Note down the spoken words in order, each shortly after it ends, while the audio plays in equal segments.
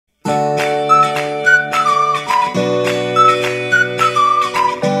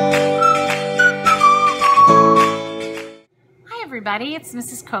everybody, it's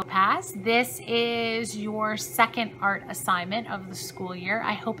Mrs. Kopaz. This is your second art assignment of the school year.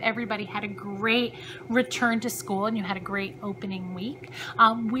 I hope everybody had a great return to school and you had a great opening week.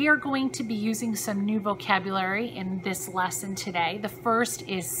 We are going to be using some new vocabulary in this lesson today. The first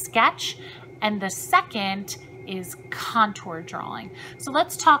is sketch and the second is contour drawing. So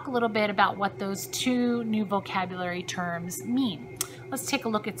let's talk a little bit about what those two new vocabulary terms mean. Let's take a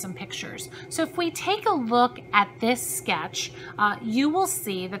look at some pictures. So if we take a look at this sketch, you will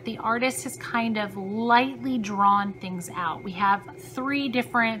see that the artist has kind of lightly drawn things out. We have three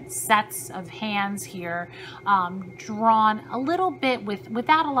different sets of hands here, drawn a little bit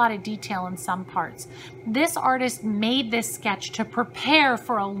without a lot of detail in some parts. This artist made this sketch to prepare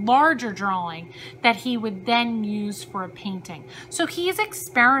for a larger drawing that he would then use for a painting. So he's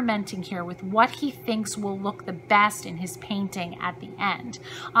experimenting here with what he thinks will look the best in his painting at the end.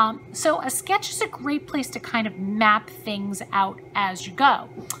 So a sketch is a great place to kind of map things out as you go.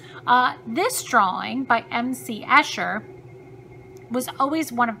 This drawing by M.C. Escher was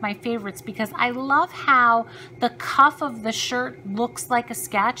always one of my favorites because I love how the cuff of the shirt looks like a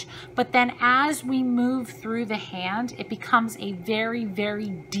sketch, but then as we move through the hand, it becomes a very,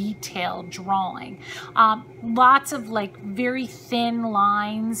 very detailed drawing. Lots of like very thin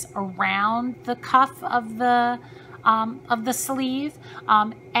lines around the cuff of the sleeve,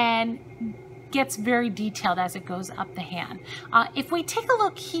 and gets very detailed as it goes up the hand. If we take a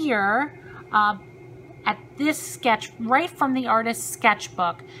look here at this sketch right from the artist's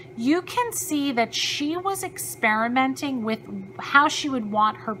sketchbook, you can see that she was experimenting with how she would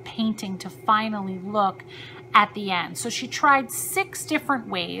want her painting to finally look at the end. So she tried 6 different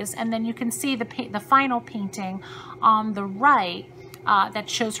ways, and then you can see the final painting on the right that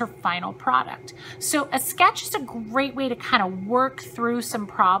shows her final product. So a sketch is a great way to kind of work through some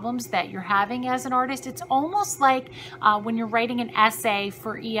problems that you're having as an artist. It's almost like when you're writing an essay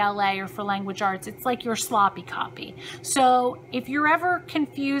for ELA or for language arts, it's like your sloppy copy. So if you're ever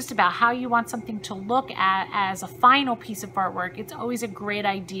confused about how you want something to look at as a final piece of artwork, it's always a great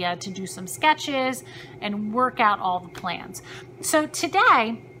idea to do some sketches and work out all the plans. So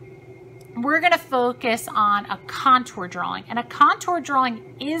today, we're going to focus on a contour drawing, and a contour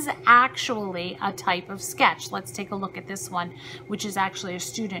drawing is actually a type of sketch. Let's take a look at this one, which is actually a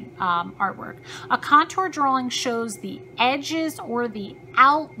student artwork. A contour drawing shows the edges or the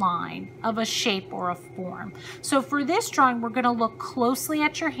outline of a shape or a form. So for this drawing, we're going to look closely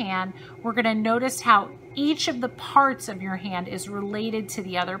at your hand. We're going to notice how each of the parts of your hand is related to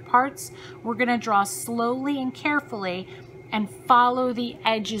the other parts. We're going to draw slowly and carefully and follow the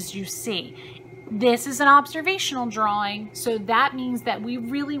edges you see. This is an observational drawing, so that means that we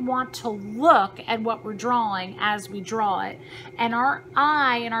really want to look at what we're drawing as we draw it. And our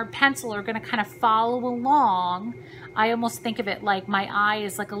eye and our pencil are going to kind of follow along. I almost think of it like my eye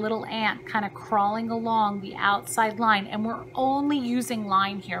is like a little ant kind of crawling along the outside line, and we're only using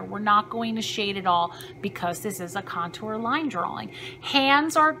line here. We're not going to shade at all because this is a contour line drawing.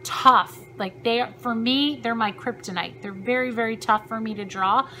 Hands are tough. Like for me, they're my kryptonite. They're very, very tough for me to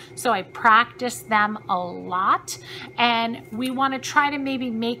draw. So I practice them a lot. And we want to try to maybe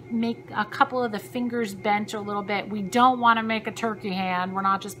make a couple of the fingers bent a little bit. We don't want to make a turkey hand. We're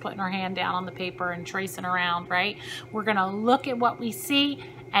not just putting our hand down on the paper and tracing around, right? We're going to look at what we see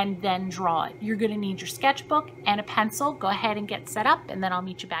and then draw it. You're going to need your sketchbook and a pencil. Go ahead and get set up, and then I'll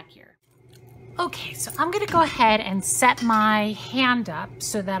meet you back here. Okay, so I'm going to go ahead and set my hand up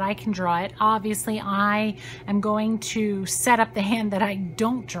so that I can draw it. Obviously, I am going to set up the hand that I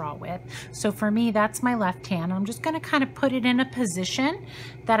don't draw with. So for me, that's my left hand. I'm just going to kind of put it in a position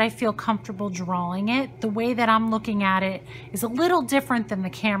that I feel comfortable drawing it. The way that I'm looking at it is a little different than the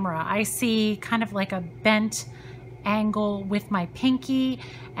camera. I see kind of like a bent angle with my pinky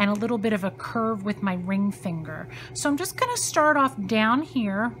and a little bit of a curve with my ring finger. So I'm just going to start off down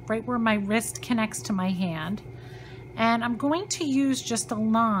here, right where my wrist connects to my hand. And I'm going to use just a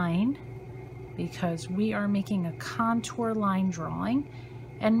line because we are making a contour line drawing.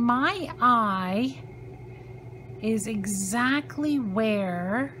 And my eye is exactly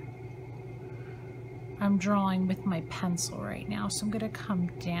where I'm drawing with my pencil right now. So I'm going to come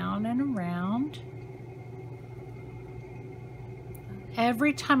down and around.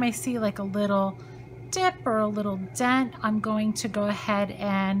 Every time I see like a little dip or a little dent, I'm going to go ahead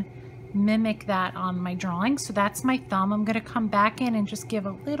and mimic that on my drawing. So that's my thumb. I'm going to come back in and just give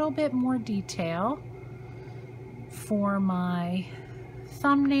a little bit more detail for my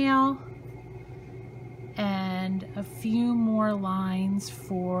thumbnail and a few more lines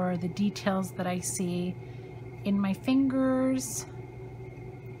for the details that I see in my fingers.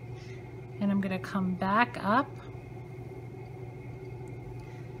 And I'm going to come back up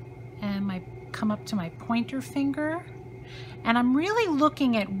and come up to my pointer finger. And I'm really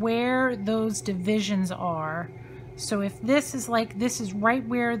looking at where those divisions are. So if this is like, this is right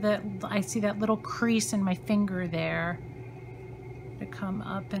where I see that little crease in my finger there, to come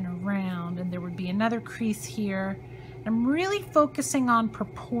up and around, and there would be another crease here. I'm really focusing on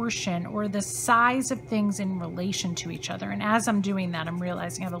proportion, or the size of things in relation to each other. And as I'm doing that, I'm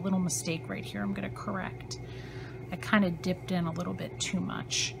realizing I have a little mistake right here I'm going to correct. I kind of dipped in a little bit too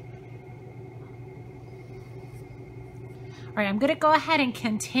much. All right, I'm going to go ahead and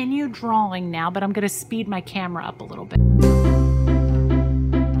continue drawing now, but I'm going to speed my camera up a little bit.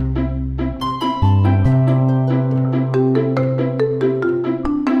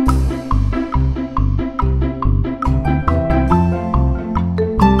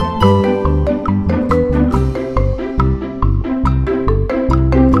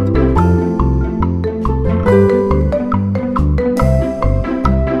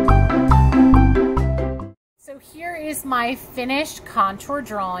 My finished contour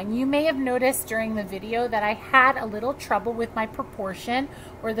drawing. You may have noticed during the video that I had a little trouble with my proportion,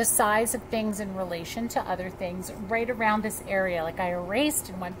 or the size of things in relation to other things right around this area. Like I erased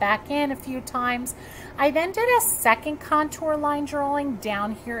and went back in a few times. I then did a second contour line drawing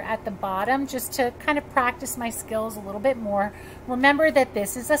down here at the bottom just to kind of practice my skills a little bit more. Remember that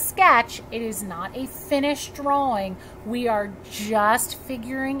this is a sketch. It is not a finished drawing. We are just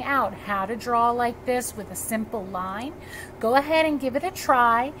figuring out how to draw like this with a simple line. Go ahead and give it a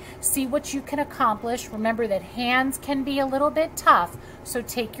try. See what you can accomplish. Remember that hands can be a little bit tough, so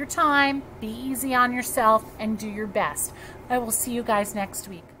take your time, be easy on yourself, and do your best. I will see you guys next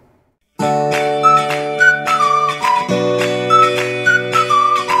week.